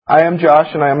I am Josh,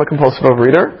 and I am a compulsive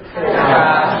overeater.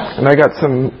 And I got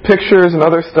some pictures and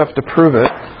other stuff to prove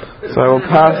it, so I will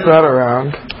pass that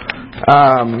around.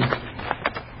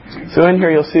 So in here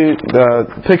you'll see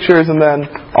the pictures, and then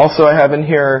also I have in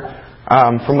here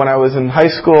from when I was in high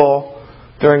school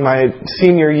during my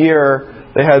senior year.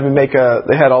 They had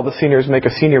all the seniors make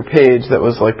a senior page that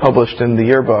was like published in the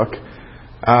yearbook.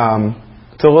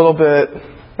 It's a little bit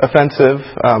offensive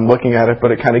looking at it,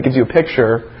 but it kind of gives you a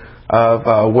picture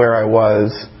of where I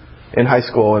was in high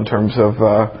school in terms of,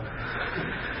 the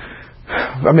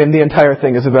entire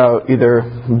thing is about either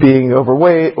being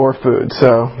overweight or food,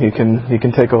 so you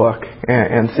can take a look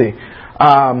and see.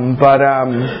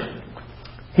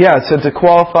 So to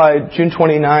qualify, June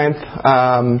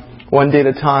 29th, one day at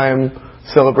a time,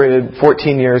 celebrated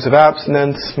 14 years of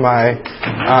abstinence.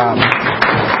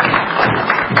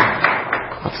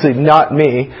 Obviously not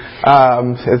me.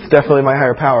 It's definitely my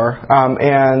higher power.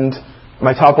 And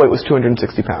my top weight was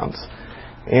 260 pounds.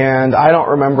 And I don't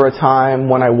remember a time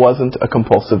when I wasn't a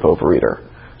compulsive overeater.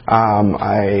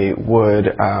 I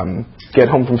would get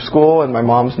home from school, and my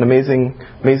mom's an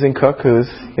amazing cook who's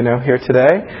here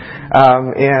today.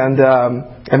 And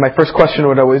my first question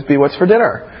would always be, "What's for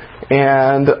dinner?"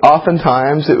 And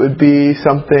oftentimes it would be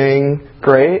something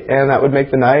great, and that would make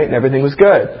the night, and everything was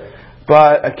good.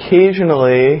 But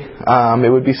occasionally,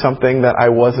 it would be something that I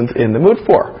wasn't in the mood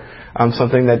for,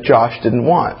 something that Josh didn't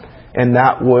want, and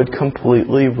that would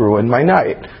completely ruin my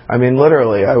night.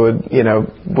 Literally, I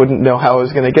wouldn't know how I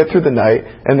was going to get through the night,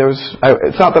 and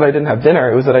it's not that I didn't have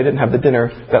dinner, it was that I didn't have the dinner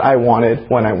that I wanted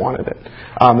when I wanted it.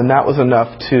 And that was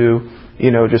enough to,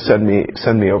 just send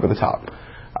me over the top.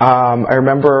 I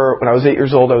remember when I was 8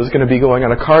 years old, I was going to be going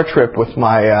on a car trip with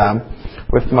my,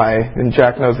 and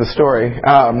Jack knows the story,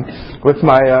 with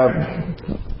my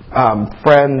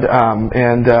friend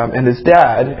and his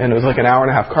dad, and it was like an hour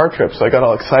and a half car trip. So I got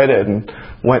all excited and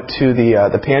went to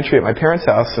the pantry at my parents'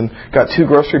 house and got 2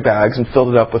 grocery bags and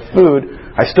filled it up with food.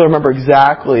 I still remember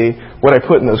exactly what I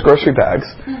put in those grocery bags,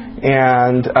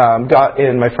 and got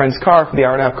in my friend's car for the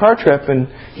hour and a half car trip, and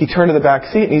he turned to the back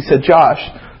seat and he said, "Josh,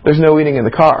 there's no eating in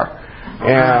the car."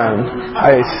 And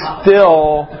I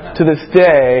still, to this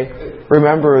day,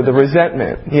 remember the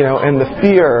resentment, and the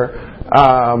fear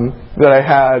that I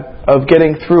had of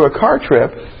getting through a car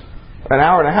trip an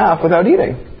hour and a half without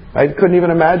eating. I couldn't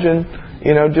even imagine,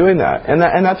 doing that. And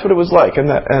that's what it was like. I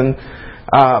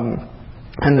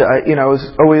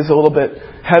was always a little bit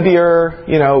heavier,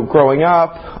 growing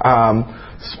up.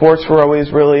 Sports were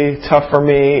always really tough for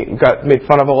me. Got made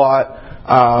fun of a lot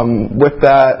with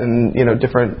that, and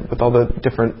with all the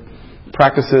different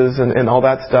practices and all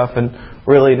that stuff, and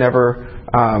really never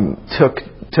took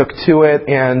to it.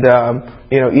 And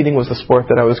eating was the sport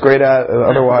that I was great at.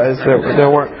 Otherwise, there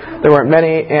weren't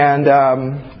many. And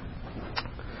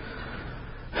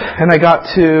I got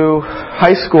to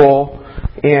high school,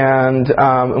 and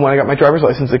when I got my driver's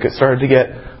license, it started to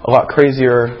get a lot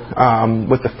crazier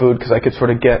with the food, because I could sort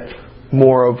of get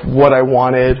more of what I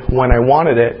wanted when I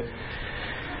wanted it.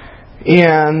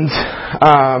 And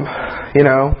I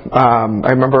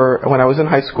remember when I was in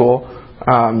high school,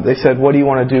 they said, "What do you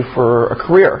want to do for a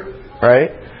career?"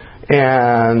 Right?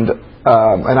 And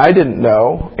I didn't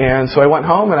know, and so I went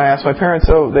home and I asked my parents.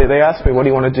 So they asked me, "What do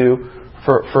you want to do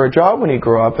for a job when you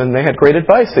grow up?" And they had great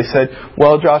advice. They said,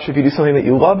 "Well, Josh, if you do something that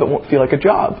you love, it won't feel like a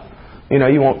job.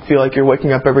 You won't feel like you're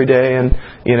waking up every day and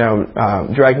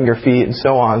dragging your feet and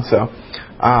so on." So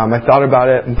I thought about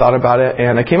it, and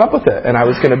I came up with it. And I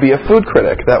was going to be a food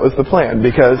critic. That was the plan,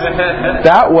 because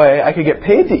that way I could get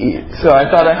paid to eat. So I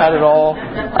thought I had it all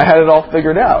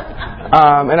figured out.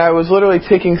 And I was literally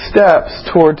taking steps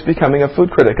towards becoming a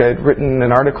food critic. I had written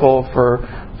an article for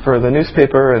the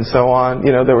newspaper and so on.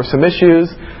 There were some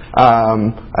issues.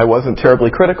 I wasn't terribly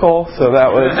critical, so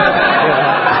that was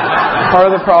part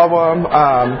of the problem.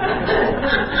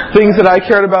 Things that I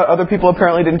cared about, other people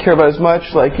apparently didn't care about as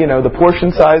much, like, the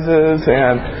portion sizes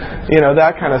and,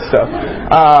 that kind of stuff.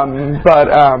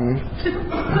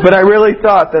 But I really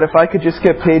thought that if I could just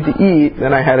get paid to eat,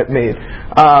 then I had it made.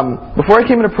 Before I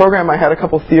came into the program, I had a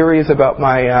couple theories about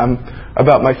my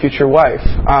future wife.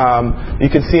 You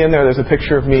can see in there's a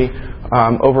picture of me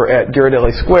over at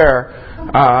Ghirardelli Square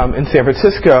in San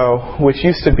Francisco, which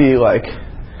used to be like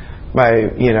my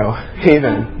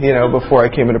haven, before I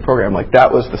came into the program. Like, that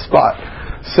was the spot.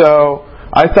 So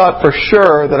I thought for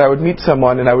sure that I would meet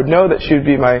someone and I would know that she would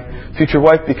be my future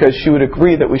wife, because she would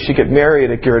agree that we should get married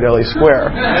at Ghirardelli Square,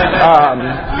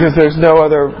 because there's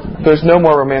no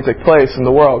more romantic place in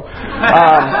the world.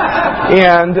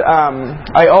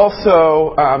 I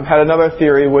also had another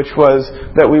theory, which was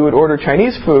that we would order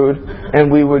Chinese food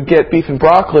and we would get beef and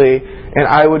broccoli, and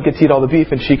I would get to eat all the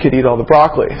beef and she could eat all the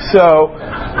broccoli. So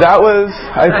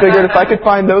I figured if I could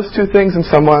find those two things in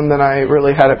someone, then I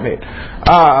really had it made.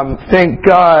 Thank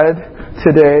God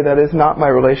today that is not my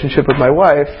relationship with my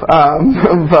wife,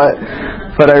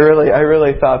 but I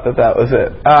really thought that was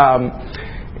it.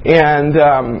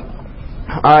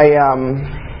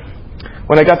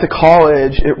 When I got to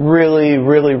college, it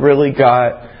really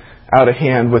got out of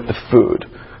hand with the food.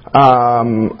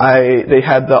 They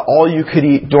had the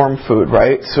all-you-could-eat dorm food,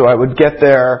 right? So I would get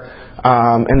there,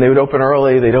 and they would open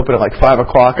early. They'd open at like 5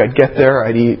 o'clock. I'd get there.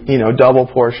 I'd eat, double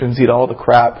portions, eat all the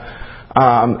crap.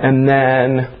 And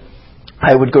then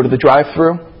I would go to the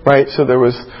drive-thru, right? So there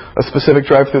was a specific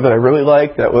drive-thru that I really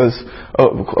liked that was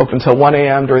open till 1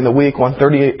 a.m. during the week,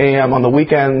 1:30 a.m. on the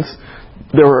weekends.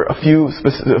 There were a few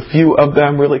of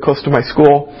them really close to my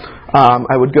school.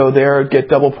 I would go there, get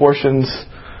double portions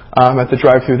at the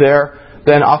drive-thru there.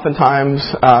 Then oftentimes,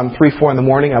 3-4 in the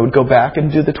morning, I would go back and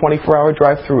do the 24-hour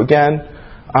drive-thru again,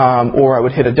 or I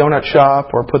would hit a donut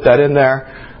shop or put that in there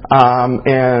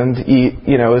and eat,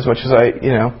 as much as I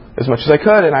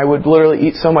could. And I would literally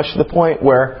eat so much to the point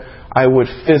where I would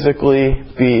physically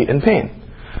be in pain,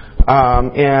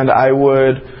 and I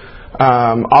would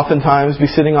oftentimes be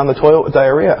sitting on the toilet with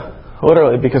diarrhea,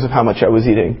 literally because of how much I was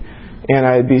eating. And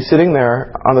I'd be sitting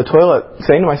there on the toilet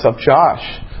saying to myself, Josh,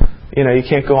 you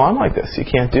can't go on like this. You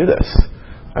can't do this.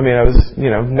 I mean, I was,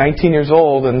 19 years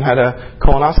old and had a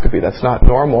colonoscopy. That's not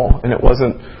normal. And it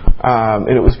wasn't,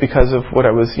 and it was because of what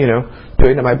I was,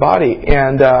 doing to my body.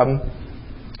 And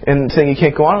saying you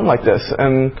can't go on like this.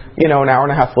 And, an hour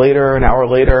and a half later, an hour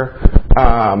later,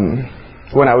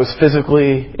 when I was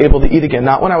physically able to eat again,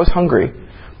 not when I was hungry,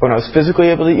 but when I was physically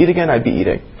able to eat again, I'd be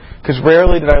eating. Because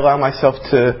rarely did I allow myself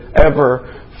to ever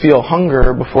feel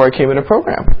hunger before I came in a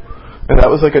program. And that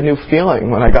was like a new feeling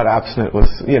when I got abstinent was,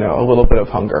 a little bit of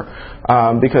hunger.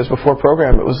 Because before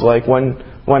program, it was like, when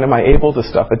am I able to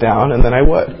stuff it down? And then I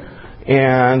would.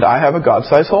 And I have a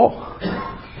God-sized hole.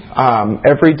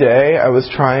 Every day I was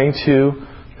trying to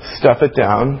stuff it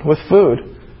down with food.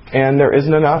 And there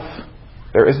isn't enough.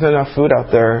 There isn't enough food out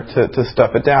there to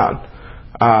stuff it down.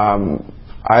 I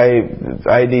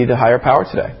need a higher power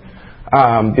today.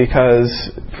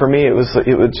 Because for me it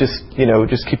would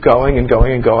just keep going and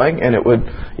going and going, and it would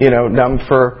numb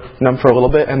for a little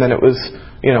bit, and then it was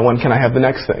when can I have the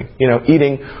next thing?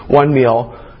 Eating one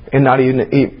meal and not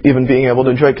even being able to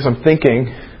enjoy it because I'm thinking,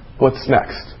 what's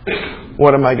next?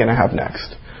 What am I going to have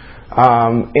next?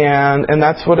 And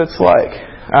that's what it's like.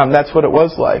 That's what it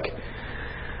was like.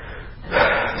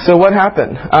 So what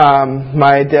happened?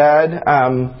 My dad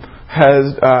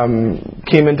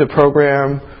came into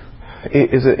program.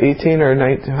 Is it 18 or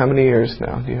 19? How many years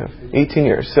now do you have? 18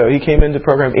 years. So he came into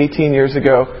program 18 years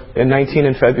ago, in 19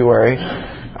 in February.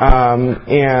 And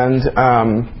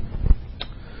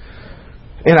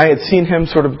I had seen him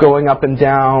sort of going up and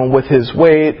down with his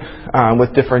weight,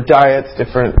 with different diets,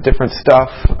 different stuff,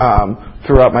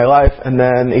 throughout my life. And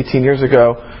then 18 years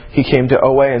ago, he came to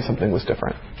OA and something was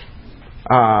different.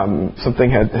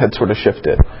 Something had sort of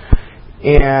shifted.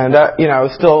 And, I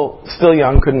was still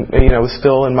young, was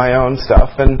still in my own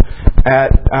stuff. And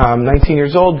at 19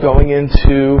 years old, going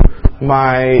into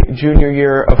my junior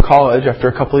year of college, after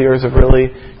a couple of years of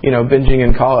really, binging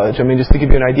in college, I mean, just to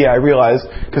give you an idea, I realized,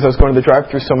 because I was going to the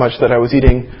drive-thru so much, that I was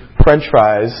eating French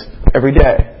fries every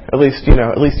day, at least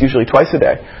usually twice a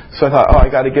day. So I thought, I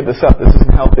got to give this up. This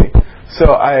isn't healthy.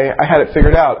 So I had it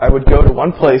figured out. I would go to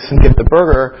one place and get the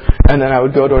burger, and then I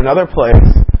would go to another place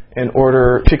and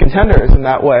order chicken tenders, and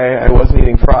that way I wasn't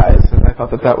eating fries. And I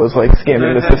thought that was like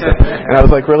scamming the system. And I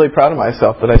was like really proud of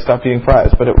myself that I stopped eating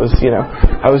fries, but it was,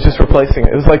 I was just replacing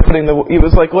it. It was like it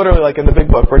was like literally like in the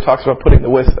Big Book where it talks about putting the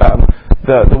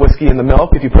whiskey in the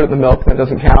milk. If you put it in the milk, then it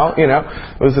doesn't count,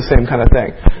 It was the same kind of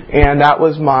thing. And that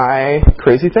was my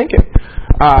crazy thinking.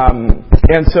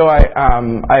 And so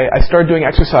I started doing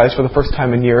exercise for the first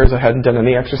time in years. I hadn't done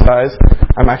any exercise.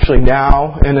 I'm actually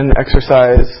now in an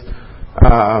exercise,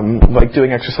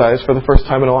 doing exercise for the first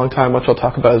time in a long time, which I'll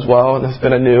talk about as well. And it's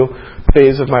been a new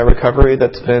phase of my recovery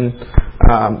that's been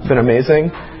amazing.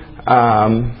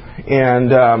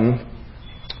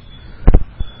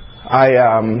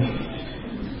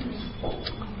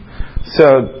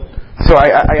 So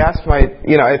I asked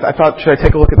I thought, should I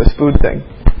take a look at this food thing?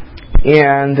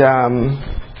 And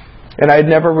I had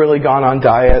never really gone on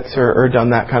diets or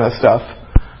done that kind of stuff.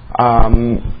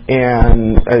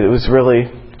 And it was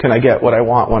really, can I get what I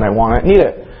want when I want it and eat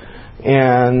it?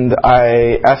 And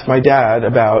I asked my dad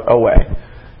about OA.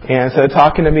 And instead of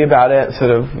talking to me about it, instead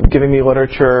of giving me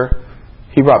literature,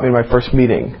 he brought me to my first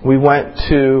meeting. We went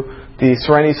to the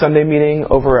Serenity Sunday meeting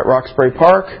over at Roxbury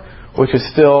Park, which is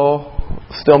still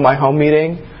still my home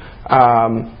meeting.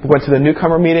 We went to the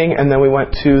newcomer meeting, and then we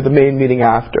went to the main meeting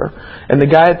after. And the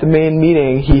guy at the main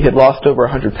meeting, he had lost over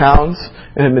 100 pounds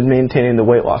and had been maintaining the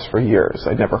weight loss for years.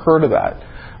 I'd never heard of that.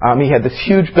 He had this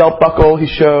huge belt buckle he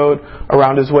showed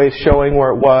around his waist, showing where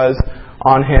it was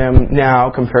on him now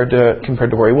compared to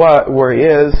where he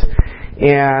is.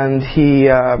 And he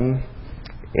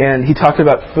talked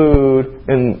about food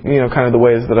in kind of the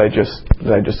ways that I just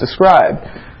described.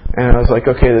 And I was like,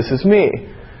 okay, this is me.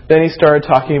 Then he started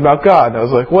talking about God. And I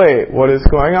was like, wait, what is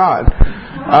going on?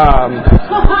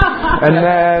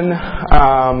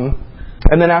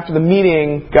 And then after the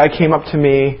meeting, guy came up to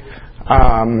me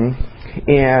and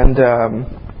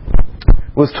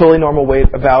was totally normal weight,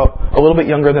 about a little bit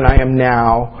younger than I am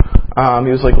now.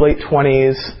 He was like late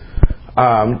 20s,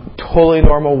 totally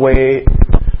normal weight.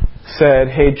 Said,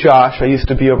 hey Josh, I used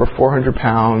to be over 400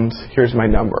 pounds. Here's my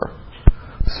number.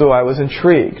 So I was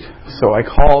intrigued. So I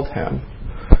called him.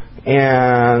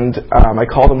 And I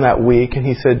called him that week, and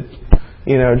he said,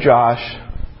 Josh,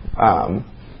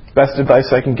 best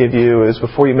advice I can give you is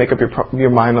before you make up your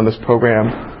mind on this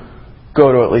program,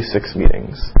 go to at least 6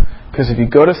 meetings. Because if you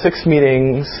go to 6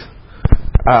 meetings,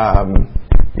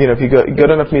 if you go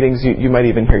to enough meetings, you might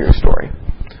even hear your story.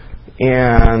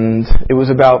 And it was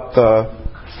about the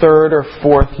 3rd or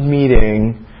 4th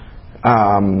meeting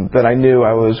that I knew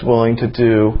I was willing to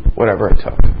do whatever it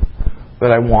took.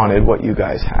 That I wanted what you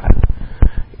guys had.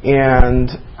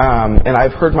 And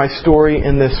I've heard my story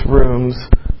in this rooms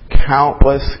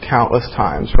countless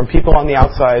times from people on the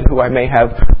outside who I may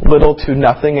have little to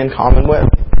nothing in common with.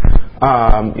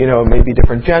 Maybe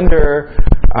different gender,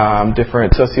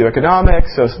 different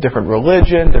socioeconomics, different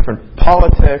religion, different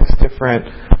politics, different,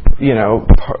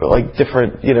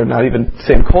 not even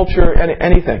same culture,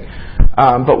 anything.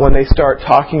 But when they start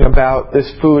talking about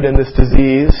this food and this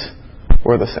disease,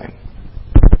 we're the same.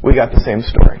 We got the same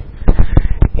story.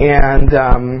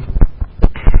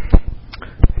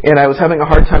 And I was having a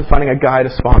hard time finding a guy to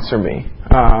sponsor me.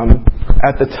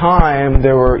 At the time,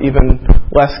 there were even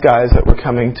less guys that were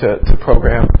coming to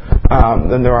program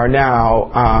than there are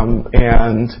now.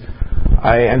 And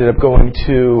I ended up going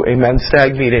to a men's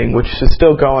stag meeting, which is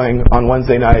still going on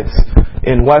Wednesday nights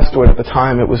in Westwood. At the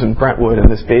time, it was in Brentwood in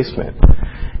this basement.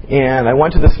 And I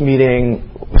went to this meeting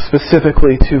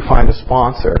specifically to find a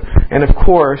sponsor. And of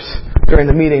course, during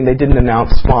the meeting, they didn't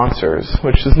announce sponsors,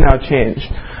 which has now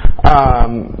changed.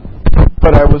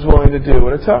 But I was willing to do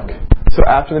what it took. So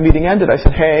after the meeting ended, I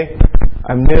said, hey,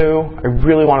 I'm new. I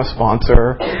really want a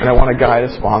sponsor, and I want a guy to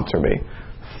sponsor me.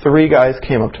 3 guys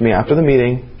came up to me after the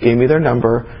meeting, gave me their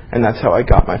number, and that's how I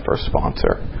got my first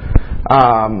sponsor.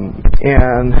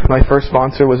 And my first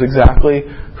sponsor was exactly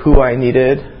who I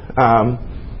needed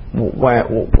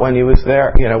when he was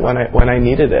there, when I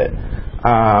needed it.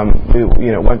 We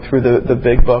went through the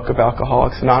big book of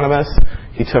Alcoholics Anonymous.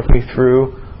 He took me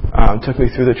through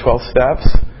the 12 steps,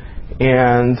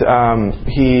 and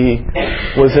he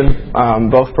was in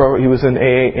he was in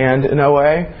AA and in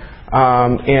OA,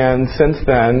 and since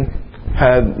then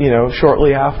had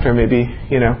shortly after, maybe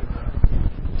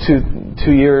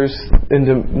 2 years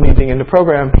into me being in the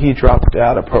program, he dropped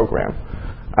out of program,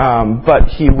 but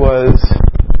he was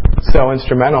so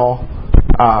instrumental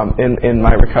in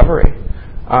my recovery,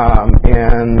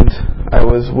 and I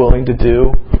was willing to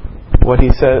do what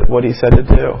he said to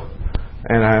do,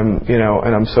 and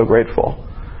I'm so grateful.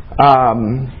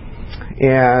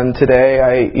 And today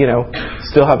I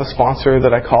still have a sponsor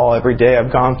that I call every day.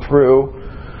 I've gone through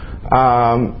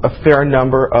a fair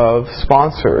number of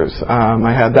sponsors.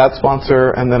 I had that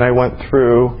sponsor, and then I went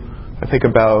through I think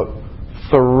about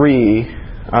 3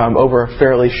 over a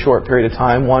fairly short period of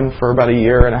time. One for about 1.5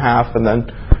 years, and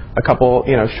then a couple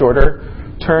shorter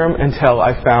term, until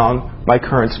I found my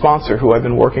current sponsor, who I've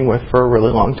been working with for a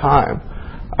really long time.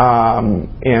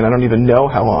 And I don't even know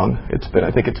how long it's been.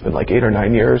 I think it's been like 8 or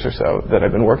 9 years or so that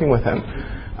I've been working with him.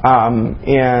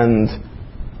 And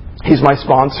he's my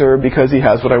sponsor because he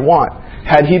has what I want.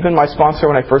 Had he been my sponsor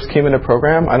when I first came into the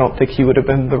program, I don't think he would have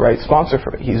been the right sponsor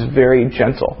for me. He's very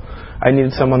gentle. I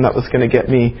needed someone that was going to get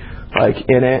me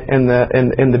in it in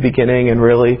the beginning and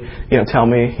really tell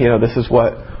me this is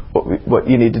what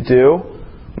you need to do.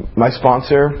 My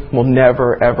sponsor will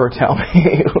never ever tell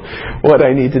me what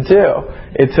I need to do.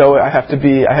 I have to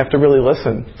really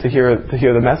listen to hear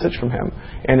the message from him.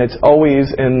 And it's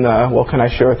always in can I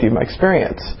share with you my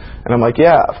experience? And I'm like,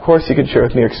 yeah, of course you can share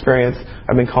with me your experience.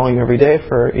 I've been calling you every day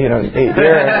for 8 years.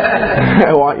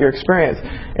 I want your experience.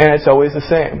 And it's always the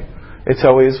same. It's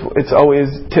always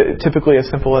typically as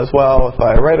simple as, well, if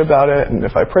I write about it and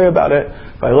if I pray about it,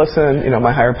 if I listen,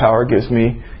 my higher power gives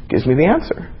me the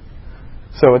answer.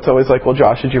 So it's always like, well,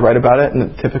 Josh, did you write about it?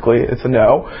 And typically it's a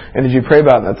no. And did you pray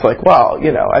about it? And it's like, well,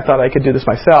 I thought I could do this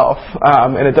myself.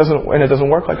 And it doesn't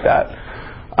work like that.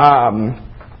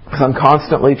 Because I'm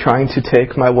constantly trying to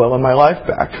take my will and my life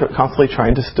back, constantly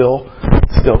trying to still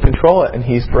control it. And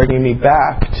he's bringing me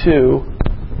back to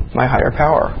my higher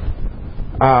power.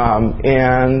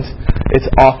 And it's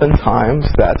oftentimes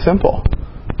that simple.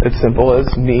 It's simple as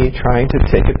me trying to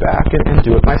take it back and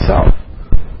do it myself.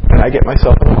 And I get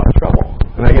myself in a lot of trouble.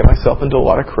 And I get myself into a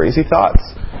lot of crazy thoughts.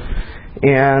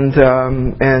 And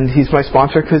he's my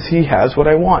sponsor because he has what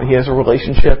I want. He has a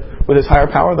relationship with his higher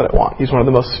power that I want. He's one of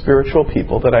the most spiritual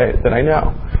people that I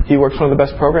know. He works one of the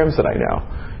best programs that I know.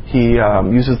 He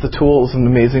uses the tools in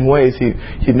amazing ways.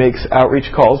 He makes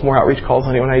outreach calls, more outreach calls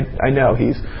than anyone I know.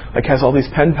 He's has all these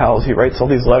pen pals. He writes all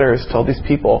these letters to all these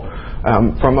people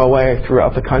from OA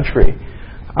throughout the country.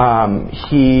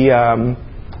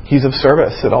 He's of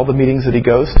service at all the meetings that he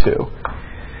goes to.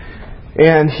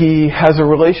 And he has a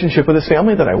relationship with his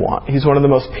family that I want. He's one of the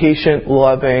most patient,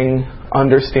 loving,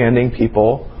 understanding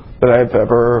people that I've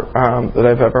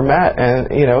ever met.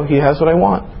 And, he has what I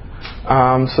want.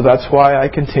 So that's why I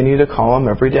continue to call him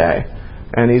every day.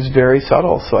 And he's very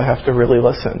subtle, so I have to really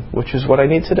listen, which is what I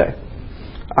need today.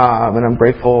 And I'm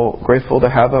grateful to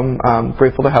have him,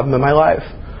 in my life.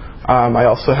 I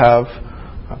also have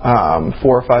 4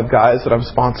 or 5 guys that I'm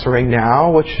sponsoring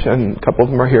now, and a couple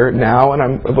of them are here now,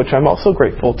 which I'm also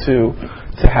grateful to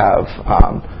have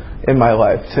in my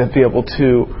life, to be able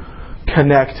to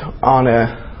connect on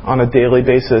a daily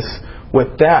basis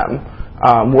with them.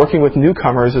 Working with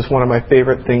newcomers is one of my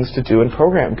favorite things to do in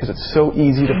program because it's so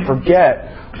easy to forget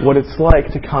what it's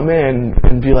like to come in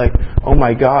and be like, oh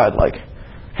my God,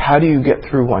 how do you get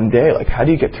through one day? How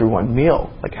do you get through one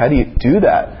meal? How do you do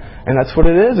that? And that's what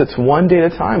it is. It's one day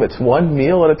at a time. It's one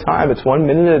meal at a time. It's 1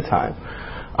 minute at a time.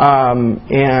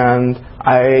 And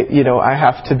I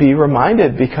have to be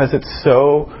reminded because it's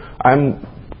so. I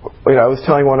was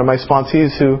telling one of my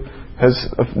sponsees who has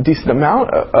a decent amount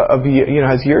of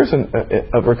has years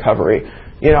of recovery.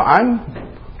 I'm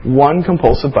one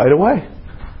compulsive bite away.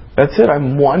 That's it.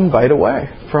 I'm one bite away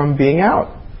from being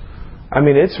out. I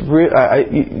mean, it's I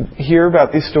hear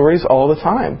about these stories all the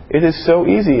time. It is so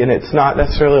easy, and it's not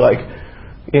necessarily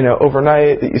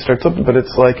overnight that you start something, but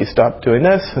it's like you stop doing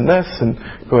this and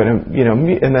going to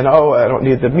meet, and then I don't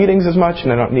need the meetings as much,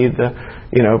 and I don't need the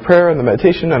prayer and the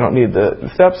meditation. I don't need the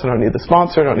steps. I don't need the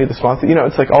sponsor. I don't need the sponsor.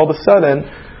 It's like all of a sudden,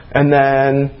 and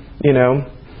then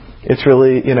it's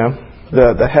really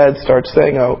the head starts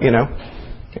saying, you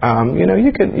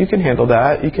can handle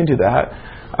that. You can do that.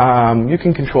 You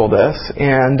can control this,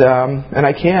 and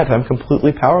I can't. I'm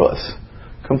completely powerless.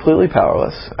 Completely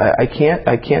powerless. I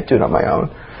can't do it on my own.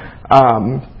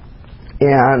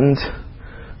 And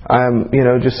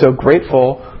I'm just so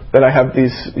grateful that I have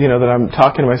these, that I'm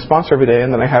talking to my sponsor every day,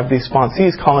 and then I have these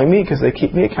sponsees calling me because they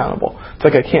keep me accountable. It's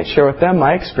like I can't share with them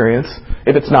my experience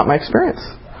if it's not my experience,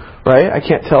 right? I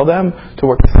can't tell them to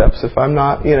work the steps if I'm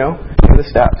not, in the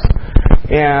steps.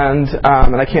 And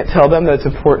I can't tell them that it's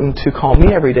important to call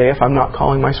me every day if I'm not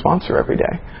calling my sponsor every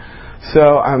day.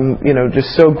 So I'm,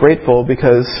 just so grateful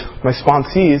because my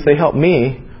sponsees, they help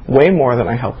me way more than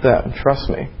I help them. Trust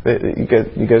me. You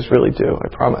guys really do. I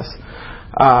promise.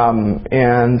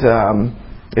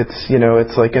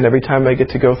 It's like, and every time I get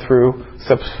to go through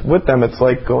steps with them, it's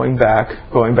like going back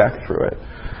through it.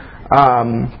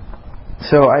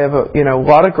 So I have a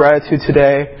lot of gratitude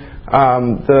today.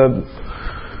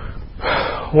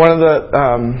 One of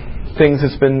the things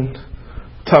that's been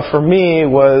tough for me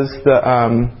was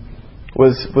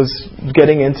was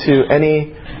getting into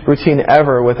any routine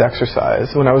ever with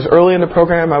exercise. When I was early in the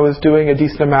program, I was doing a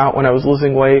decent amount. When I was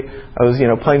losing weight, I was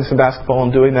playing some basketball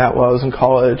and doing that while I was in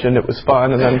college, and it was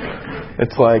fun. And then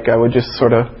it's like I would just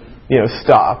sort of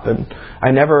stop, and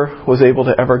I never was able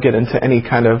to ever get into any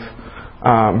kind of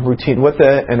routine with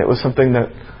it. And it was something that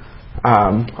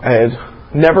I had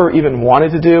never even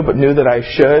wanted to do, but knew that I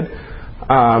should.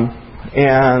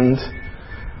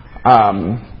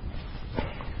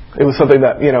 It was something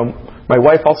that, my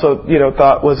wife also,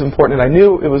 thought was important, and I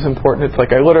knew it was important. It's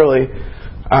like I literally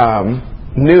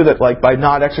knew that, by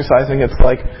not exercising, it's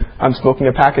like I'm smoking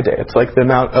a pack a day. It's like the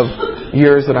amount of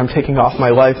years that I'm taking off my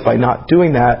life by not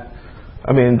doing that.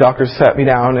 I mean, doctors sat me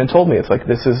down and told me it's like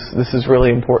this is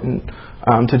really important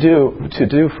to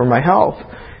do for my health.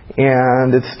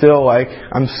 And it's still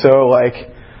I'm so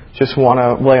just want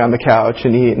to lay on the couch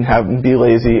and eat and be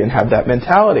lazy and have that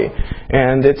mentality.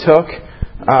 And it took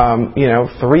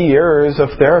 3 years of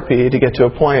therapy to get to a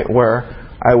point where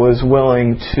I was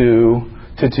willing to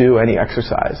do any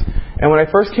exercise. And when I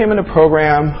first came into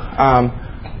program,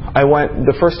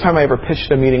 the first time I ever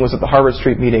pitched a meeting was at the Harvard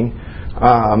Street meeting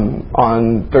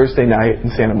on Thursday night in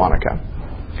Santa Monica.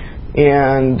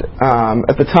 And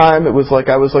at the time, it was like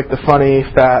I was like the funny,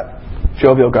 fat,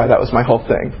 jovial guy. That was my whole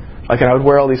thing. Like, and I would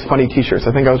wear all these funny T-shirts.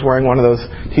 I think I was wearing one of those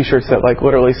T-shirts that like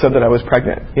literally said that I was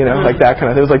pregnant, like that kind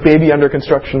of. It was like baby under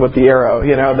construction with the arrow,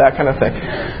 that kind of thing,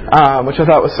 which I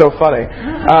thought was so funny.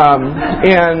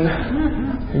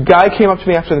 And guy came up to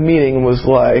me after the meeting and was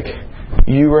like,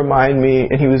 "You remind me,"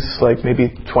 and he was like maybe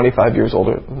 25 years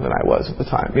older than I was at the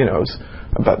time. I was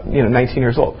about 19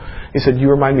 years old. He said, "You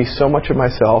remind me so much of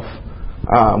myself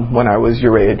when I was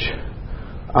your age,"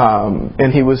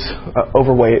 and he was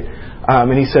overweight.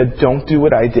 And he said, "Don't do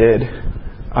what I did.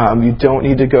 You don't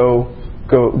need to go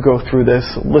through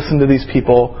this. Listen to these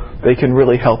people. They can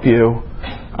really help you.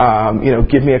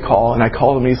 Give me a call." And I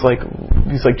called him. He's like,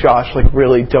 "Josh, like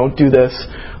really, don't do this.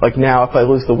 Like now, if I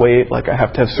lose the weight, like I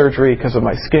have to have surgery because of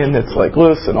my skin. It's like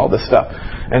loose and all this stuff.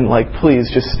 And like, please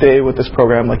just stay with this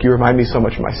program. Like you remind me so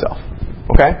much of myself."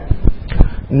 Okay.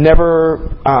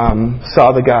 Never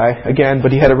saw the guy again,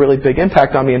 but he had a really big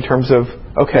impact on me in terms of,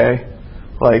 okay,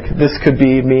 like this could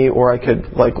be me, or I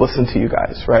could like listen to you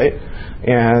guys, right?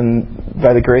 And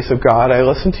by the grace of God, I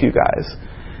listened to you guys.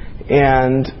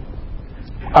 And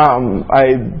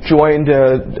I joined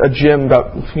a gym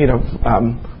about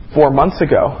 4 months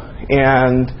ago,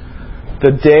 and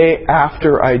the day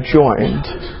after I joined,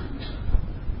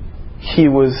 he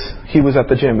was at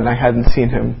the gym, and I hadn't seen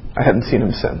him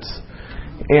since.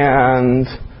 And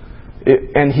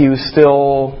he was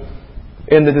still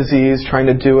in the disease, trying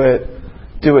to do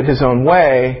it his own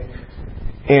way.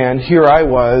 And here I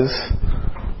was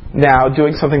now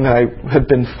doing something that I had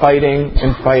been fighting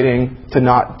to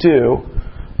not do.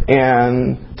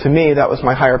 And to me, that was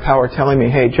my higher power telling me,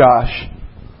 "Hey, Josh,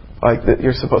 like that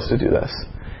you're supposed to do this."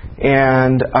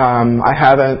 And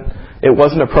it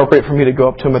wasn't appropriate for me to go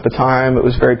up to him at the time. It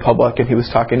was very public, and he was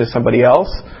talking to somebody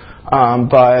else.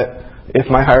 But if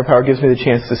my higher power gives me the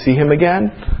chance to see him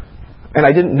again, and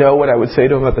I didn't know what I would say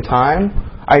to him at the time,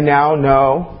 I now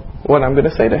know what I'm going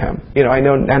to say to him. I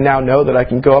now know that I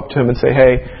can go up to him and say,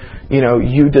 "Hey,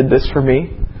 you did this for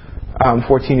me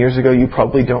 14 years ago. You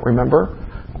probably don't remember,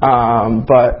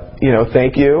 but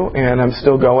thank you, and I'm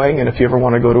still going. And if you ever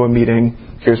want to go to a meeting,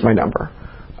 here's my number."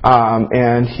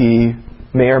 And he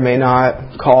may or may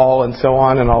not call and so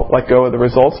on, and I'll let go of the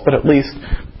results. But at least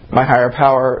my higher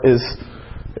power is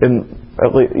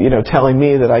telling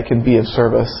me that I can be of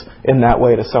service in that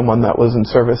way to someone that was in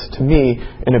service to me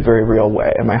in a very real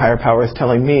way. And my higher power is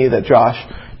telling me that, "Josh,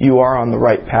 you are on the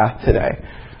right path today,"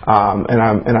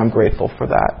 and I'm grateful for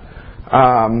that.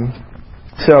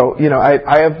 So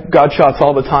I have God shots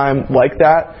all the time like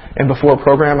that. And before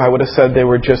program, I would have said they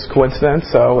were just coincidence.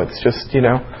 So it's just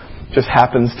just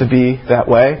happens to be that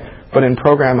way. But in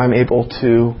program, I'm able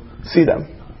to see them,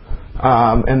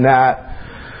 and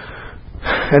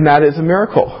that is a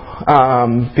miracle,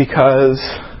 because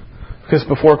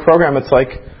before program, it's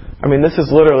like, this is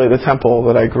literally the temple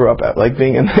that I grew up at, like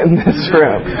being in this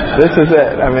room. This is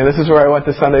it. This is where I went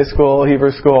to Sunday school,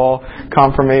 Hebrew school,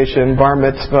 confirmation, bar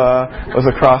mitzvah was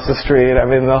across the street.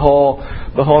 The whole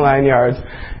 9 yards.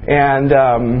 And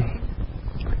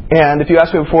if you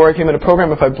asked me before I came into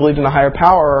program if I believed in a higher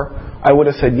power, I would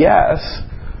have said yes.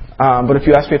 But if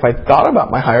you asked me if I thought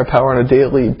about my higher power on a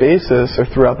daily basis or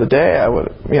throughout the day, I would,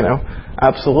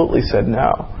 absolutely said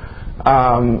no.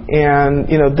 And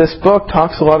this book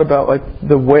talks a lot about like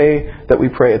the way that we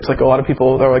pray. It's like a lot of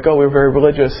people, they're like, "Oh, we're very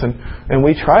religious, and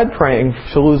we tried praying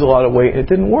to lose a lot of weight, and it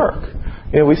didn't work.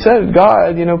 We said,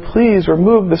 God, please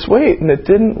remove this weight, and it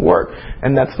didn't work."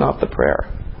 And that's not the prayer.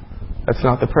 That's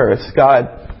not the prayer. It's, "God,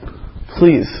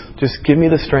 please just give me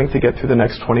the strength to get through the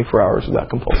next 24 hours without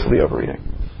compulsively overeating."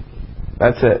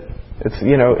 That's it.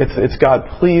 It's God,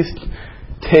 please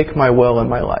take my will in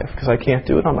my life, because I can't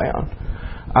do it on my own.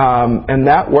 And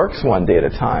that works one day at a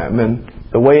time. And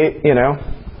the weight, it's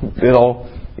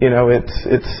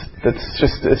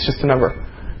just a number.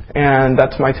 And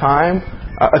that's my time.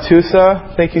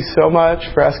 Atusa, thank you so much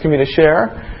for asking me to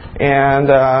share. And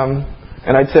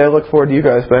I'd say I look forward to you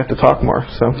guys, but I have to talk more.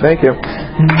 So thank you.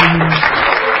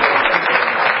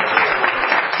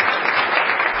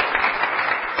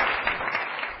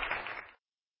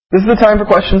 This is the time for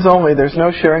questions only. There's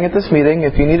no sharing at this meeting.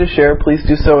 If you need to share, please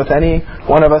do so with any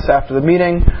one of us after the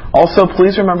meeting. Also,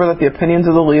 please remember that the opinions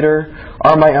of the leader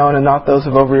are my own and not those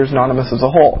of Overeaters Anonymous as a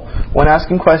whole. When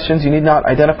asking questions, you need not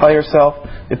identify yourself.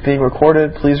 It's being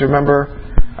recorded. Please remember,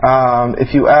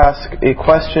 if you ask a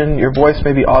question, your voice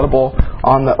may be audible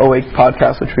on the Awake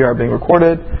podcast, which we are being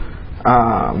recorded.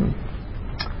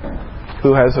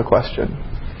 Who has a question?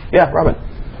 Yeah, Robin.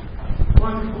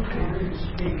 wonderful to hear you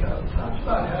speak of. Talk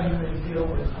about how you may deal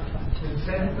with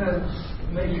resentments,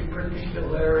 maybe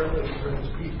particularly towards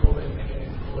people in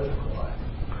political life.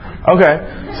 Okay,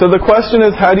 so the question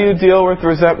is, how do you deal with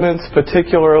resentments,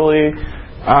 particularly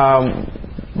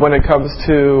when it comes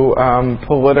to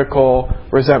political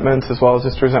resentments as well as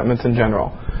just resentments in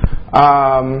general?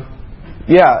 The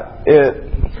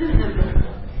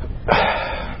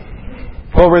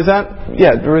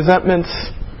resentments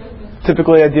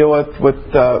typically I deal with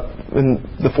in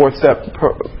the 4-step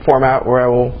format, where I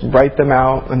will write them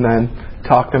out and then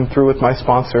talk them through with my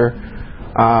sponsor,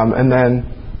 and then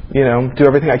do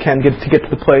everything I can to get to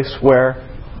the place where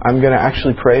I'm going to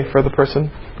actually pray for the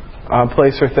person,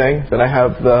 place or thing that I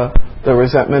have the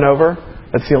resentment over.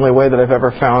 That's the only way that I've ever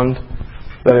found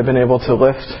that I've been able to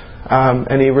lift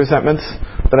any resentments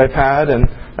that I've had. And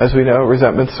as we know,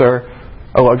 resentments are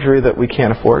a luxury that we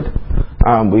can't afford.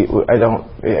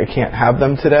 I can't have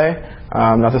them today.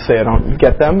 Not to say I don't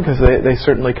get them, because they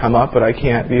certainly come up, but I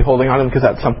can't be holding on to them, because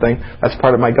that's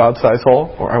part of my God-sized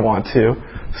hole, or I want to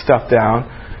stuff down.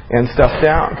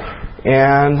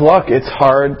 And look, it's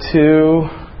hard to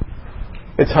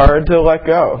let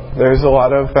go. There's a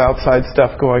lot of outside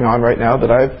stuff going on right now that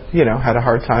I've had a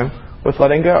hard time with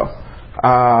letting go.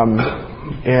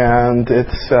 And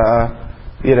it's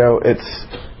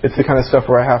the kind of stuff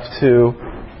where I have to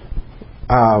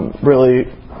really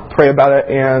pray about it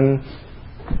and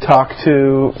talk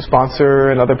to sponsor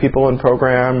and other people in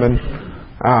program and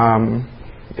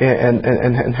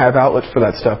have outlets for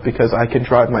that stuff, because I can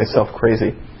drive myself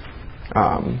crazy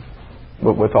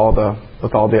with all the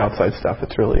outside stuff.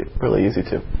 It's really easy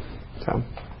to. So,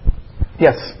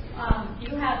 yes. Do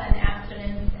you have an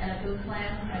abstinence and a food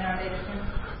plan, and are they different?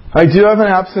 I do have an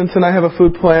abstinence and I have a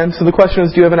food plan. So the question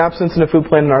is, do you have an abstinence and a food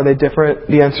plan, and are they different?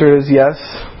 The answer is yes.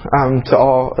 To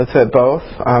all, it's at both.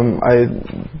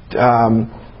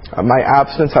 My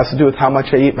abstinence has to do with how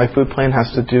much I eat. My food plan has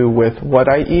to do with what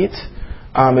I eat.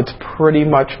 It's pretty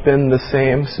much been the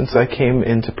same since I came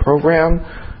into program.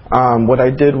 What I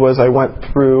did was I went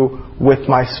through with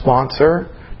my sponsor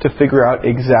to figure out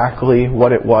exactly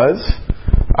what it was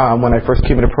when I first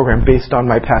came into program, based on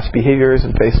my past behaviors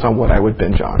and based on what I would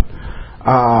binge on.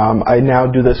 I now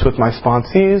do this with my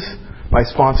sponsees. My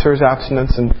sponsor's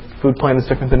abstinence and food plan is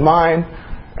different than mine,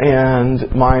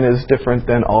 and mine is different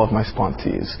than all of my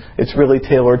sponsees. It's really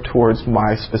tailored towards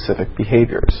my specific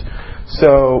behaviors.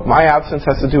 So my abstinence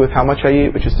has to do with how much I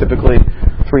eat, which is typically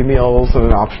 3 meals and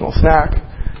an optional snack.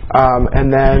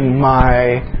 And then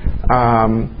my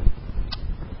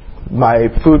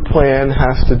food plan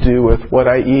has to do with what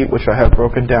I eat, which I have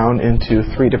broken down into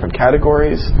 3 different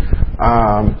categories.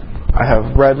 I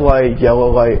have red light, yellow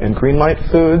light, and green light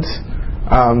foods.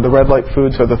 The red light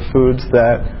foods are the foods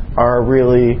that are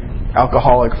really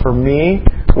alcoholic for me,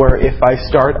 where if I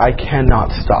start, I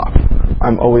cannot stop.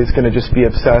 I'm always going to just be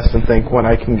obsessed and think, when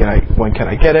can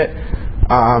I get it?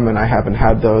 And I haven't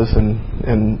had those in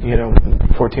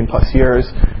 14 plus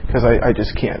years, because I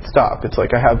just can't stop. It's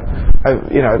like I've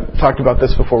talked about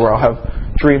this before, where I'll have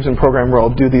dreams in program where I'll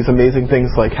do these amazing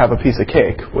things like have a piece of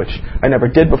cake, which I never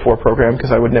did before program,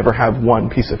 because I would never have one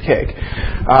piece of cake.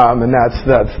 And that's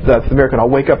the miracle. I'll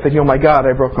wake up thinking, oh my God,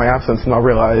 I broke my abstinence, and I'll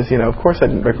realize, of course I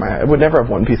didn't break I would never have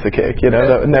one piece of cake.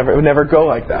 That would never go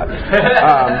like that.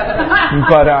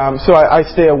 So I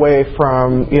stay away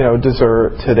from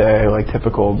dessert today, like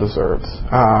typical desserts,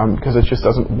 because it just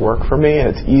doesn't work for me, and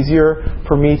it's easier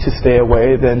for me to stay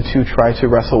away than to try to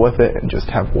wrestle with it and just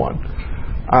have one.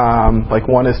 Like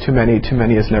one is too many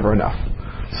is never enough.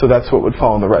 So that's what would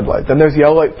fall in the red light. Then there's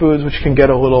yellow light foods, which can get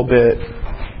a little bit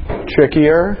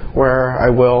trickier, where I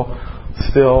will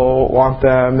still want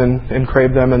them and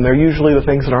crave them, and they're usually the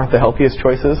things that aren't the healthiest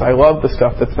choices. I love the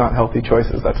stuff that's not healthy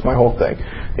choices. That's my whole thing.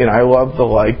 I love the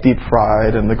deep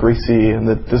fried and the greasy and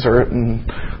the dessert and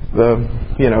the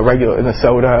regular and the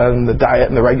soda and the diet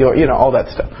and the regular, all that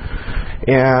stuff.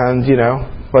 And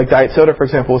like diet soda, for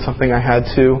example, was something I had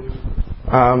to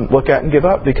look at and give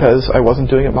up, because I wasn't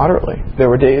doing it moderately. There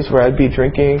were days where I'd be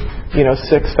drinking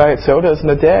 6 diet sodas in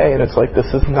a day, and it's like, this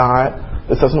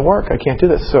doesn't work. I can't do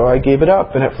this. So I gave it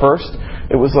up. And at first,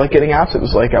 it was like getting abstinent. It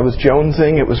was like I was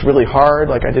jonesing. It was really hard.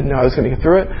 Like I didn't know I was going to get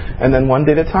through it. And then one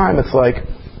day at a time, it's like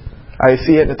I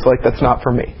see it, and it's like, that's not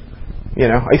for me.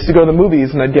 I used to go to the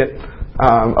movies, and I'd get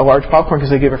a large popcorn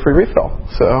because they gave a free refill.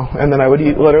 And then I would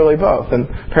eat literally both. And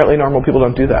apparently normal people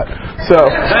don't do that. So,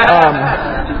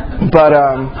 but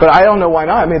I don't know why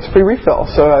not. I mean, it's free refill.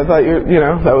 So I thought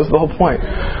that was the whole point.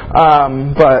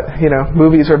 But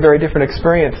movies are a very different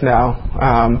experience now.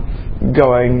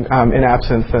 going in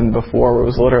absence than before, where it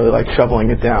was literally like shoveling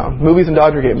it down. Movies and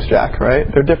Dodger games, Jack, right?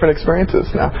 They're different experiences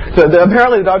now. So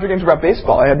apparently the Dodger games are about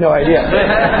baseball. I had no idea.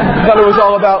 I thought it was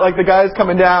all about like the guys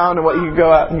coming down and what you could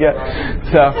go out and get.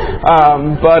 So,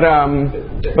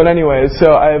 but anyways,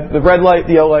 so I have the red light,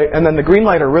 the yellow light, and then the green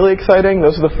light are really exciting.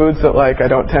 Those are the foods that like I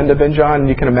don't tend to binge on.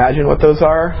 You can imagine what those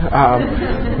are.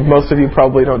 Most of you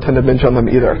probably don't tend to binge on them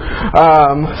either.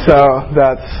 So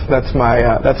that's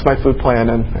my food plan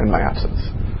in my absence.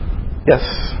 Yes.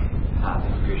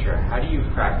 Sure. How do you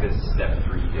practice step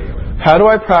 3 daily? How do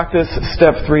I practice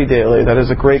step 3 daily? That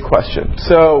is a great question.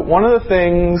 So one of the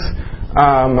things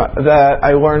that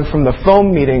I learned from the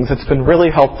phone meetings that's been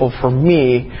really helpful for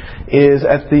me is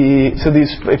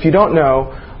if you don't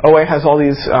know, OA has all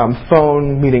these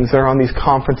phone meetings that are on these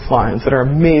conference lines that are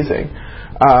amazing.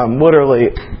 Literally,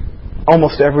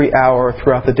 almost every hour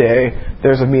throughout the day,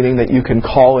 there's a meeting that you can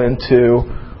call into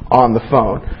on the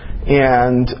phone.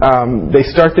 And they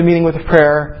start the meeting with a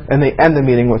prayer, and they end the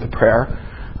meeting with a prayer,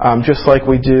 just like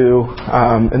we do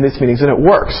in these meetings. And it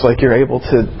works. Like you're able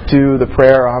to do the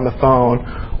prayer on the phone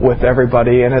with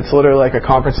everybody, and it's literally like a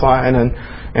conference line, and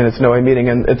it's no way meeting.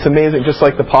 And it's amazing, just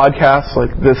like the podcast, like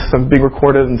this, I'm being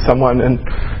recorded, and someone in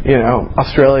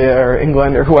Australia or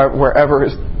England or wherever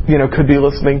is could be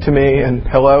listening to me, and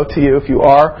hello to you if you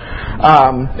are.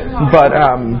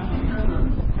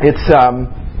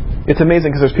 It's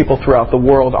amazing because there's people throughout the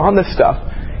world on this stuff.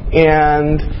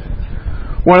 And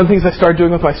one of the things I started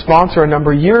doing with my sponsor a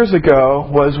number of years ago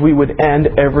was we would end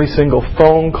every single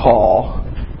phone call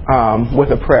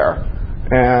with a prayer.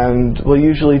 And we'll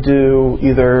usually do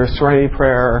either Serenity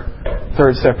Prayer,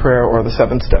 3rd Step Prayer, or the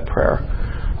 7th Step Prayer.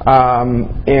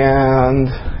 And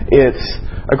it's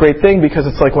a great thing because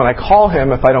it's like when I call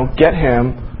him, if I don't get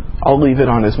him, I'll leave it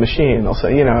on his machine. I'll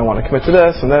say, I want to commit to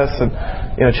this and this, and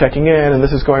checking in, and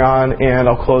this is going on, and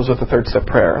I'll close with the 3rd Step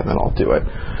Prayer, and then I'll do it.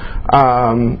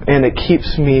 And it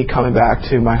keeps me coming back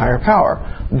to my higher power.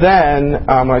 Then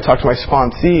when I talk to my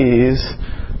sponsees,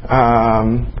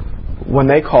 when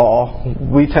they call,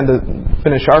 we tend to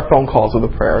finish our phone calls with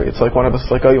a prayer. It's like one of us is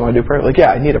like, oh, you want to do a prayer? Like,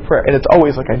 yeah, I need a prayer. And it's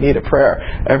always like I need a prayer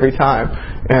every time.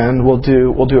 And we'll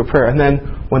do a prayer. And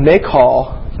then when they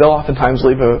call, they'll oftentimes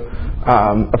leave a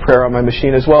prayer on my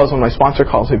machine, as well as when my sponsor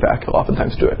calls me back, he'll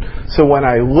oftentimes do it. So when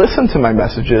I listen to my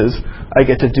messages, I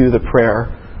get to do the prayer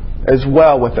as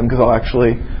well with them, because I'll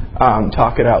actually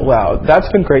talk it out loud. That's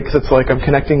been great because it's like I'm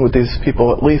connecting with these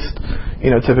people at least,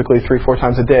 typically 3-4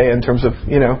 times a day in terms of,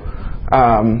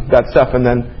 that stuff. And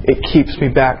then it keeps me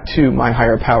back to my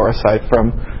higher power aside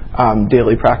from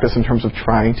daily practice in terms of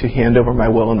trying to hand over my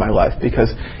will in my life,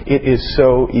 because it is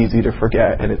so easy to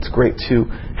forget, and it's great to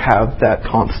have that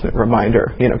constant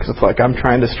reminder, because it's like I'm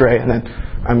trying to stray and then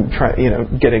I'm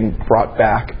getting brought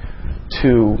back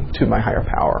to my higher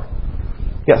power.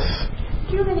 Yes?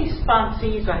 Do you have any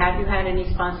sponsees, or have you had any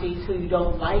sponsees who you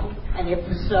don't like? And if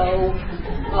so,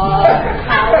 how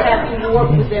have you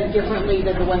worked with them differently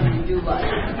than the ones you do like?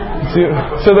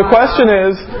 So the question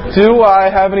is, do I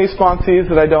have any sponsees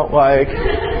that I don't like?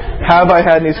 Have I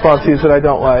had any sponsees that I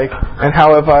don't like? And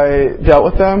how have I dealt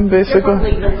with them,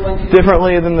 basically?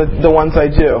 Differently than the ones I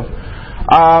do.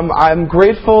 I'm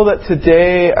grateful that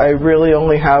today I really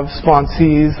only have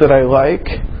sponsees that I like.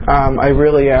 I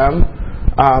really am.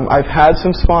 I've had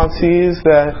some sponsees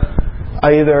that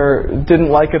I either didn't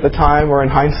like at the time or in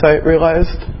hindsight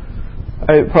realized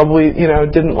I probably,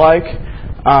 didn't like.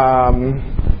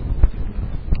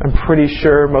 I'm pretty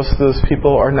sure most of those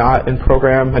people are not in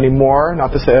program anymore.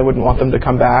 Not to say I wouldn't want them to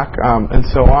come back, and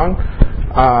so on.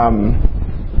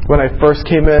 When I first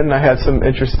came in, I had some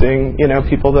interesting,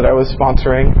 people that I was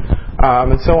sponsoring,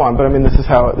 and so on. But I mean, this is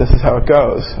how it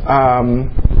goes.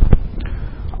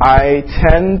 I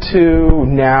tend to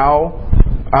now,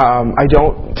 I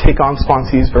don't take on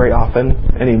sponsees very often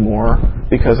anymore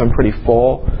because I'm pretty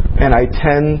full, and I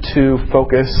tend to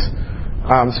focus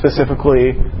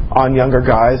specifically on younger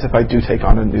guys if I do take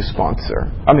on a new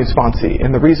sponsee.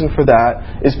 And the reason for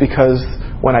that is because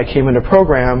when I came into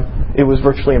program, it was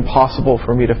virtually impossible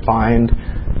for me to find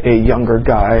a younger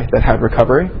guy that had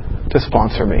recovery to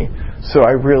sponsor me. So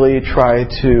I really try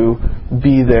to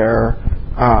be there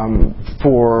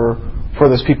for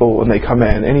those people when they come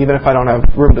in. And even if I don't have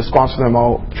room to sponsor them,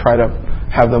 I'll try to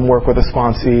have them work with a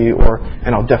sponsee,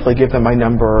 and I'll definitely give them my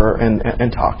number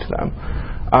and talk to them.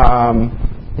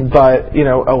 But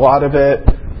a lot of it,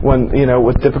 when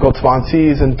with difficult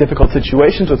sponsees and difficult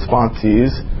situations with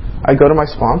sponsees, I go to my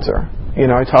sponsor.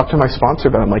 I talk to my sponsor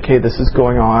about it. I'm like, hey, this is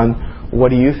going on. What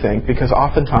do you think? Because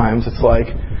oftentimes it's like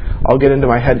I'll get into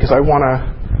my head because I want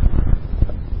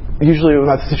usually when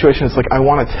that's the situation, it's like I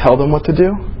want to tell them what to do.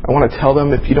 I want to tell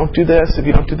them if you don't do this,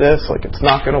 like it's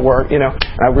not going to work, And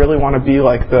I really want to be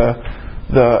like the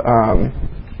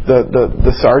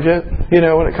sergeant,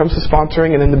 when it comes to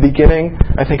sponsoring. And in the beginning,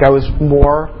 I think I was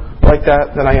more like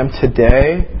that than I am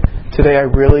today. Today, I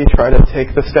really try to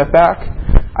take the step back.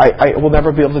 I will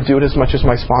never be able to do it as much as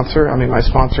my sponsor. I mean, my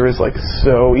sponsor is like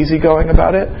so easygoing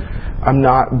about it. I'm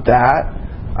not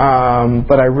that,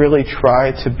 but I really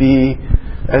try to be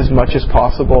as much as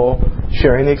possible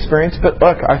sharing the experience. But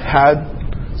look, I've had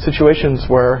situations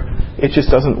where it just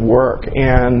doesn't work.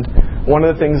 And one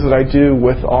of the things that I do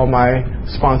with all my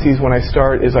sponsees when I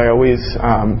start is I always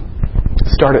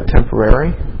start it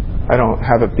temporary. I don't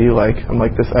have it be like, I'm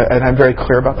like this, and I'm very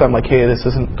clear about that. I'm like, hey, this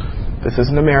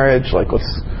isn't a marriage. Like,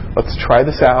 let's try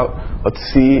this out. Let's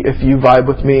see if you vibe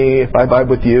with me, if I vibe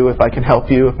with you, if I can help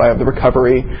you, if I have the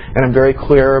recovery. And I'm very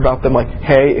clear about them, like,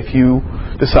 hey, if you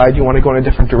decide you want to go in a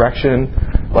different direction,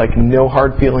 like, no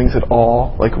hard feelings at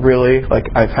all. Like, really, like,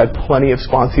 I've had plenty of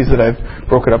sponsees that I've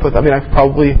broken up with. I mean, I've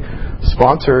probably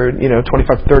sponsored,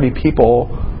 25, 30 people,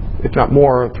 if not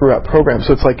more, throughout programs.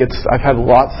 So it's like I've had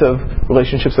lots of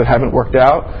relationships that haven't worked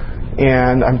out,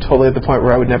 and I'm totally at the point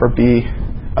where I would never be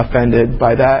offended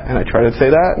by that, and I try to say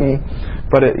that,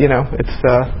 but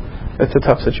it's a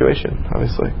tough situation,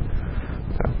 obviously.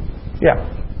 So, yeah.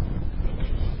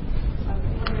 I'm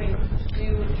wondering,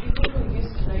 do people who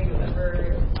used to know you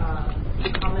ever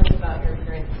comment about your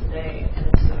appearance today, and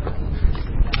if so, how do you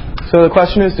receive that? So the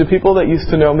question is, do people that used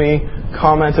to know me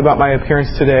comment about my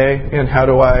appearance today, and how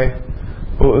do I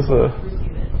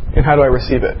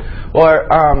receive it? Well,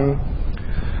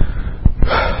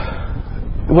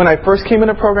 when I first came in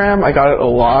a program, I got it a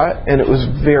lot, and it was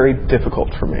very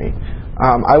difficult for me.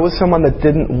 I was someone that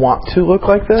didn't want to look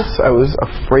like this. I was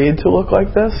afraid to look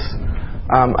like this.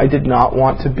 I did not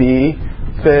want to be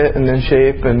fit and in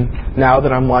shape, and now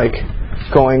that I'm like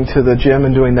going to the gym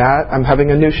and doing that, I'm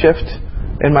having a new shift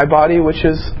in my body, which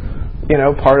is,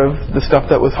 part of the stuff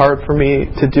that was hard for me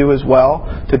to do as well,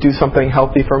 to do something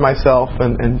healthy for myself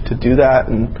and to do that.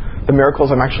 And the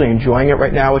Miracles, I'm actually enjoying it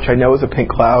right now, which I know is a pink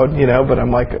cloud, but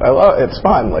I'm like, it's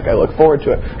fun. Like, I look forward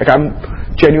to it. Like, I'm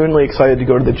genuinely excited to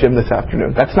go to the gym this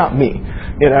afternoon. That's not me,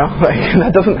 like,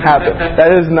 that doesn't happen.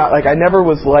 That is not, like, I never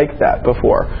was like that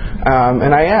before.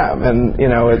 And I am. And,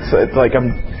 it's like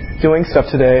I'm doing stuff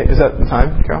today. Is that the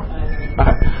time, Carol?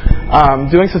 Okay.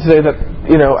 Doing stuff today that,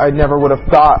 I never would have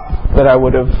thought that I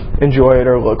would have enjoyed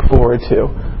or looked forward to.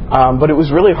 But it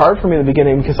was really hard for me in the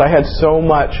beginning because I had so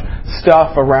much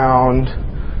stuff around,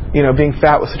 being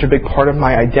fat was such a big part of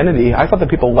my identity. I thought that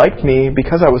people liked me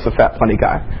because I was the fat, funny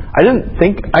guy. I didn't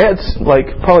think, I had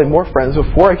like probably more friends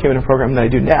before I came into the program than I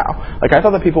do now. Like, I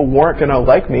thought that people weren't going to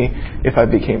like me if I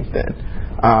became thin.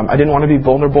 I didn't want to be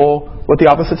vulnerable with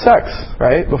the opposite sex,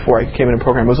 right? Before I came into the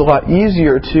program, it was a lot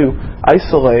easier to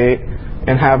isolate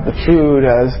and have the food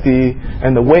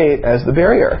and the weight as the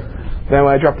barrier. Then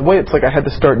when I dropped the weight, it's like I had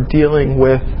to start dealing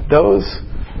with those,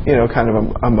 kind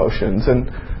of emotions. And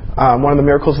one of the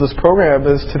miracles of this program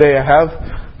is today I have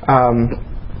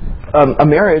a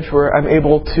marriage where I'm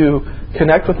able to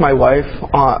connect with my wife.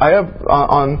 I have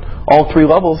on all three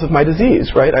levels of my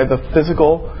disease, right? I have the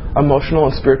physical, emotional,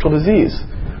 and spiritual disease.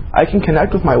 I can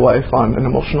connect with my wife on an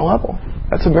emotional level.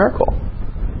 That's a miracle.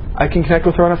 I can connect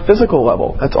with her on a physical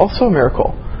level. That's also a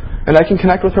miracle. And I can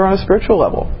connect with her on a spiritual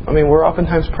level. I mean, we're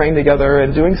oftentimes praying together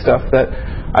and doing stuff that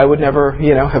I would never,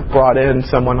 have brought in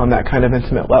someone on that kind of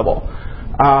intimate level.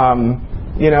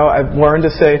 I've learned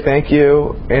to say thank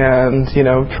you and,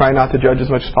 try not to judge as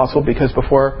much as possible, because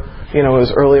before, it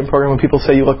was early in the program when people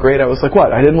say you look great, I was like,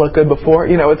 what? I didn't look good before?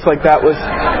 It's like that was,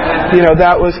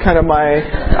 that was kind of my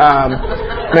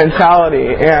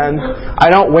mentality. And I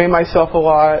don't weigh myself a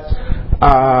lot.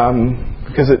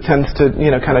 Because it tends to,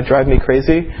 kind of drive me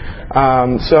crazy.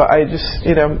 So I just,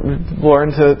 learn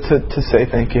to say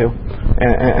thank you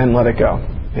and let it go,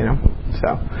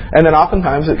 So, and then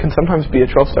oftentimes it can sometimes be a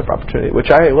 12-step opportunity,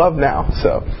 which I love now.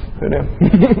 So, who knew?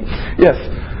 Yes.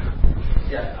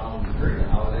 Yeah. During the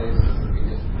holidays, we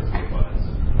get an abundance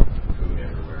of food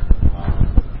everywhere.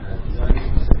 Is there any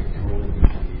specific tool you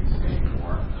use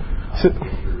anymore?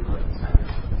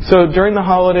 So during the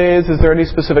holidays, is there any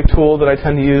specific tool that I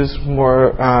tend to use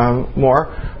more?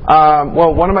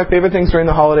 Well, one of my favorite things during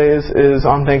the holidays is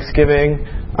on Thanksgiving,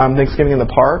 Thanksgiving in the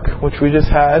Park, which we just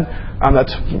had.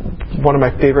 That's one of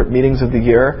my favorite meetings of the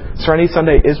year. Serenity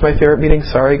Sunday is my favorite meeting.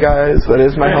 Sorry, guys, that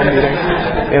is my home meeting.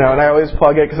 And I always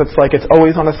plug it because it's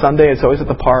always on a Sunday. It's always at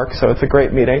the park, so it's a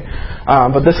great meeting.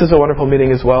 But this is a wonderful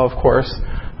meeting as well, of course.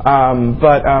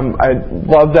 But I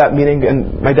love that meeting,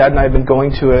 and my dad and I have been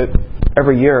going to it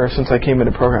every year since I came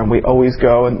into program, we always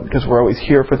go, and because we're always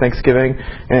here for Thanksgiving,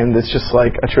 and it's just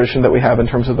like a tradition that we have in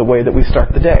terms of the way that we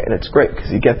start the day, and it's great because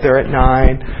you get there at 9.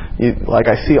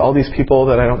 I see all these people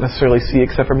that I don't necessarily see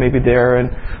except for maybe there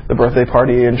and the birthday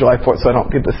party and July 4th, so I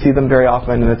don't get to see them very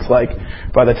often, and it's like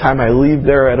by the time I leave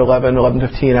there at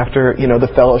 11:15 after, the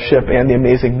fellowship and the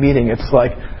amazing meeting, it's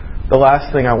like the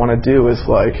last thing I want to do is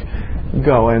like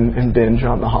go and binge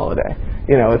on the holiday.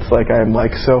 It's like I'm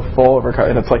like so full of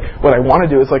recovery, and it's like what I want to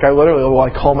do is like I literally will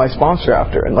like call my sponsor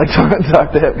after and like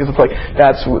talk to him because it's like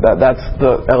that's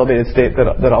the elevated state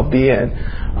that I'll be in.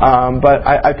 But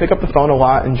I pick up the phone a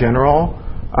lot in general,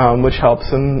 which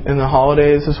helps in the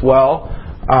holidays as well.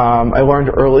 I learned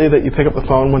early that you pick up the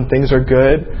phone when things are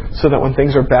good, so that when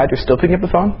things are bad, you're still picking up the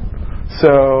phone.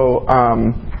 So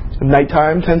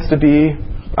nighttime tends to be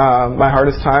my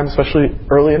hardest time, especially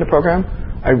early in the program.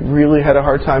 I really had a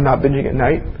hard time not binging at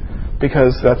night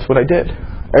because that's what I did.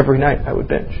 Every night I would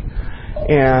binge.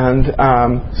 And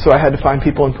so I had to find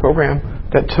people in program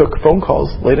that took phone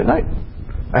calls late at night.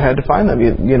 I had to find them,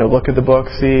 look at the book,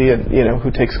 see, and,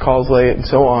 who takes calls late and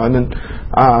so on. And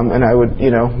I would,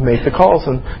 make the calls,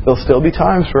 and there'll still be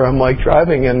times where I'm like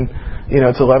driving and,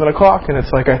 it's 11 o'clock and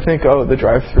it's like I think, oh, the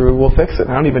drive-through will fix it.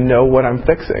 And I don't even know what I'm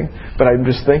fixing, but I'm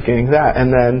just thinking that. And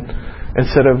then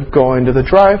instead of going to the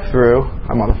drive-through,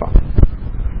 I'm on the phone.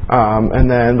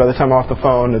 And then by the time I'm off the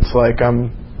phone, it's like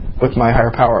I'm with my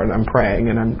higher power and I'm praying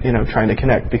and I'm, trying to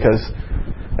connect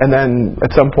and then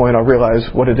at some point I'll realize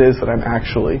what it is that I'm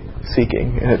actually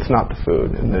seeking, and it's not the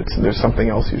food, and there's something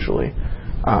else usually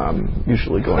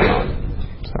going on.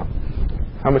 So,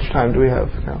 how much time do we have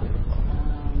now?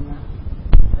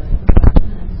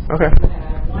 Okay.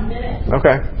 1 minute.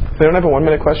 Okay. Does anyone have a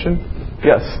 1-minute question?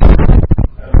 Yes.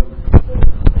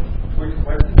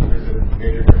 Why did you visit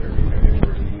major character defect you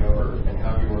were eating over, and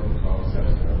how do you work with 12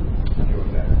 steps to deal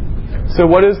with that? So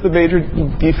what is the major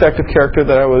defect of character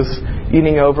that I was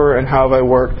eating over, and how have I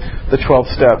worked the 12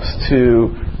 steps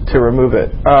to remove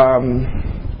it?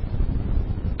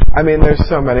 There's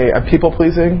so many. People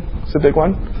pleasing is a big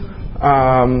one.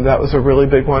 That was a really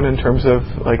big one in terms of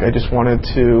like I just wanted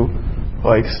to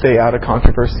stay out of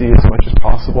controversy as much as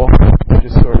possible.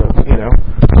 Just sort of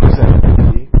present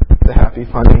the happy,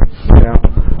 funny,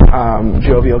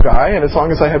 jovial guy. And as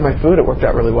long as I had my food, it worked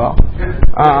out really well.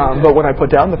 But when I put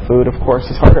down the food, of course,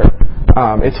 it's harder.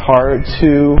 It's hard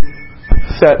to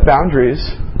set boundaries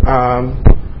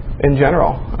in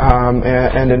general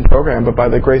and in program. But by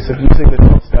the grace of using the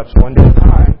 12 steps one day at a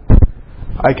time,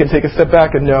 I can take a step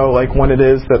back and know when it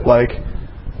is that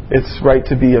it's right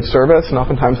to be of service, and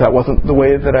oftentimes that wasn't the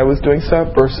way that I was doing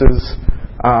stuff, versus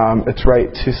it's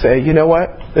right to say, you know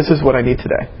what, this is what I need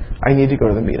today. I need to go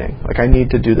to the meeting. I need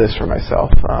to do this for myself,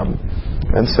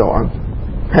 and so on.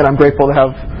 And I'm grateful to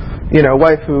have, a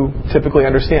wife who typically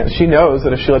understands. She knows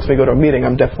that if she lets me go to a meeting,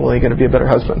 I'm definitely going to be a better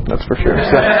husband. That's for sure.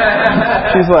 So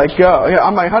she's like, go.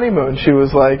 On my honeymoon, she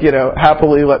was like,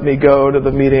 happily let me go to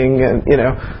the meeting, and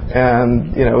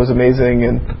it was amazing,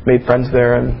 and made friends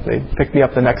there, and they picked me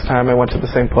up the next time I went to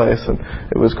the same place, and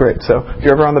it was great. So if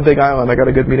you're ever on the Big Island, I got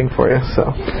a good meeting for you.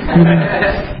 So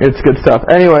it's good stuff.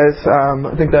 Anyways,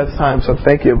 I think that's time. So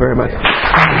thank you very much.